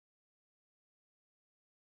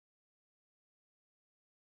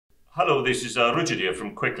Hello, this is Richard here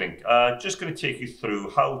from Quicklink. Just going to take you through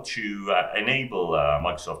how to enable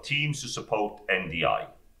Microsoft Teams to support NDI.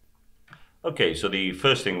 Okay, so the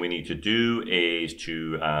first thing we need to do is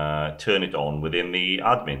to turn it on within the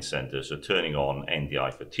admin center. So turning on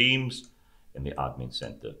NDI for Teams in the admin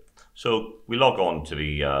center. So we log on to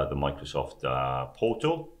the Microsoft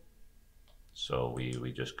portal. So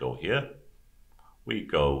we just go here. We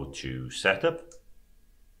go to Setup.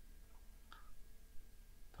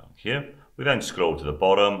 Here. We then scroll to the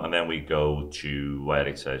bottom and then we go to where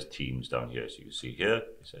it says Teams down here. So you can see here,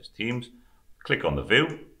 it says Teams. Click on the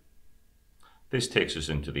view. This takes us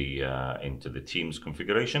into the Teams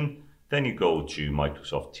configuration. Then you go to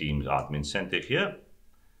Microsoft Teams Admin Center here.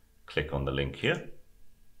 Click on the link here.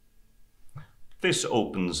 This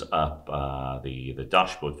opens up the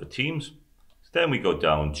dashboard for Teams. Then we go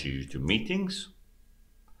down to Meetings,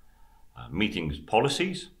 Meetings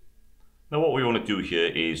Policies. Now what we want to do here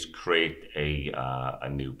is create a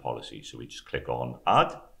new policy. So we just click on Add.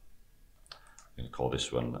 I'm going to call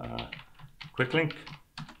this one Quicklink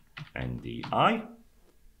NDI.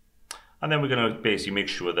 And then we're going to basically make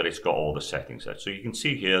sure that it's got all the settings set. So you can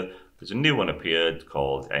see here, there's a new one appeared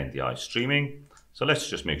called NDI Streaming. So let's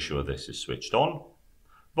just make sure this is switched on.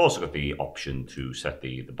 We've also got the option to set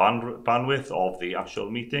the bandwidth of the actual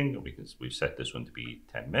meeting. We've set this one to be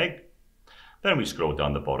 10 meg. Then we scroll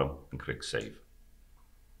down the bottom and click Save.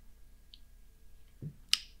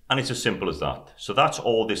 And it's as simple as that. So that's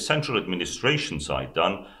all the central administration side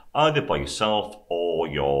done, either by yourself or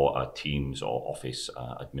your Teams or Office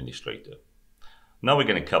administrator. Now we're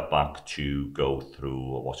going to cut back to go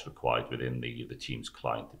through what's required within the Teams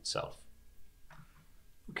client itself.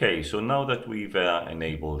 Okay, so now that we've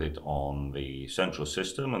enabled it on the central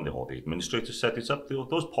system and all the administrator set it up,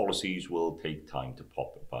 those policies will take time to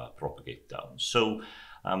propagate down. So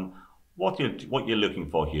what you're looking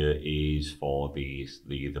for here is for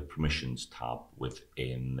the permissions tab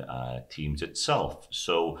within Teams itself.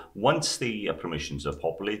 So once the permissions are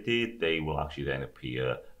populated, they will actually then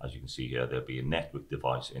appear, as you can see here, there'll be a network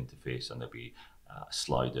device interface and there'll be a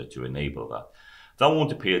slider to enable that. That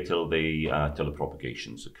won't appear till the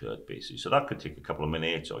propagations occurred, basically. So that could take a couple of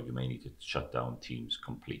minutes, or you may need to shut down Teams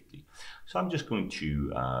completely. So I'm just going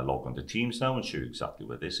to log on to Teams now and show you exactly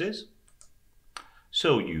where this is.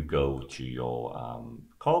 So you go to your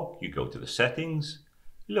cog, you go to the settings,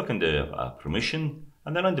 you look under permission,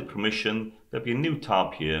 and then under permission, there'll be a new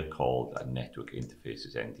tab here called Network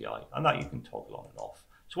Interfaces NDI, and that you can toggle on and off.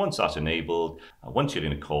 So once that's enabled, once you're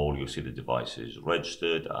in a call, you'll see the devices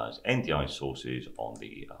registered as NDI sources on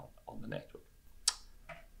the network.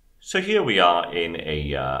 So here we are in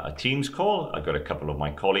a Teams call. I've got a couple of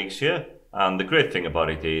my colleagues here, and the great thing about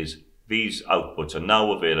it is these outputs are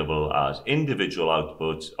now available as individual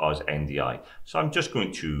outputs as NDI. So I'm just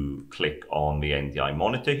going to click on the NDI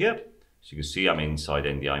monitor here. So you can see I'm inside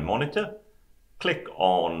NDI monitor. Click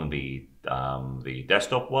on the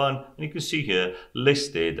desktop one, and you can see here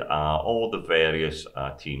listed all the various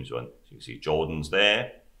Teams ones. So you can see Jordan's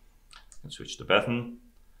there. I can switch to Bethan,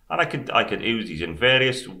 and I could use these in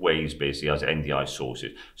various ways, basically as NDI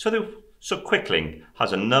sources. So Quicklink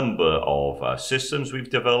has a number of systems we've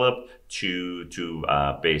developed to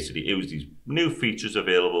basically use these new features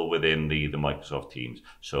available within the Microsoft Teams.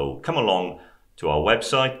 So come along to our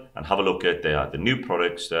website and have a look at the new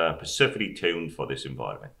products specifically tuned for this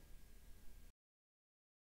environment.